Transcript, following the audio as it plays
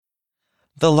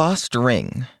The Lost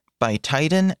Ring by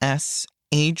Titan S.,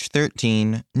 age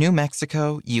 13, New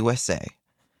Mexico, USA.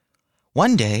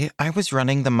 One day, I was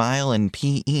running the mile in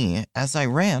PE. As I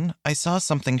ran, I saw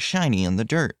something shiny in the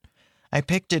dirt. I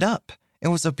picked it up. It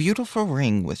was a beautiful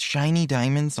ring with shiny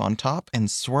diamonds on top and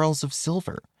swirls of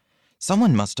silver.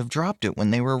 Someone must have dropped it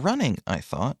when they were running, I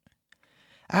thought.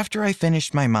 After I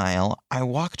finished my mile, I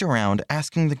walked around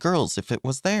asking the girls if it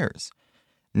was theirs.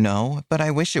 "No, but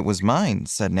I wish it was mine,"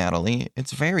 said Natalie.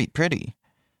 "It's very pretty."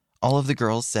 All of the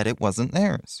girls said it wasn't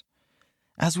theirs.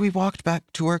 As we walked back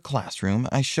to our classroom,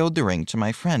 I showed the ring to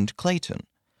my friend Clayton.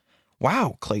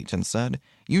 "Wow," Clayton said,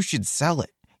 "you should sell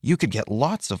it. You could get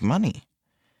lots of money."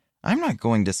 "I'm not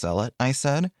going to sell it," I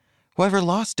said. "Whoever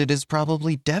lost it is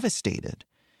probably devastated."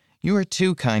 "You are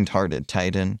too kind-hearted,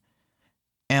 Titan."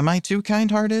 Am I too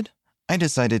kind-hearted? I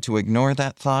decided to ignore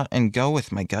that thought and go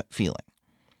with my gut feeling.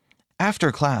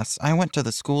 After class, I went to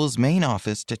the school's main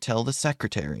office to tell the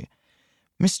secretary.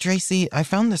 "Miss Tracy, I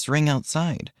found this ring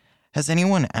outside. Has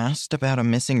anyone asked about a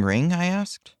missing ring?" I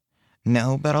asked.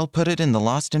 "No, but I'll put it in the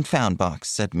lost and found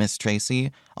box," said Miss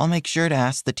Tracy. "I'll make sure to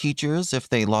ask the teachers if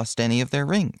they lost any of their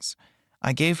rings."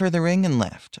 I gave her the ring and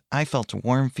left. I felt a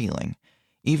warm feeling.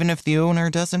 Even if the owner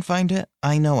doesn't find it,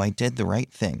 I know I did the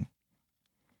right thing.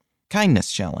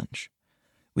 Kindness challenge.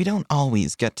 We don't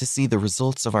always get to see the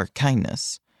results of our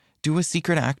kindness. Do a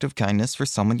secret act of kindness for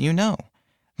someone you know.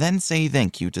 Then say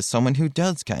thank you to someone who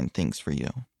does kind things for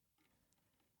you.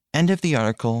 End of the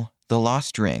article, The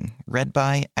Lost Ring, read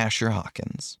by Asher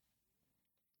Hawkins.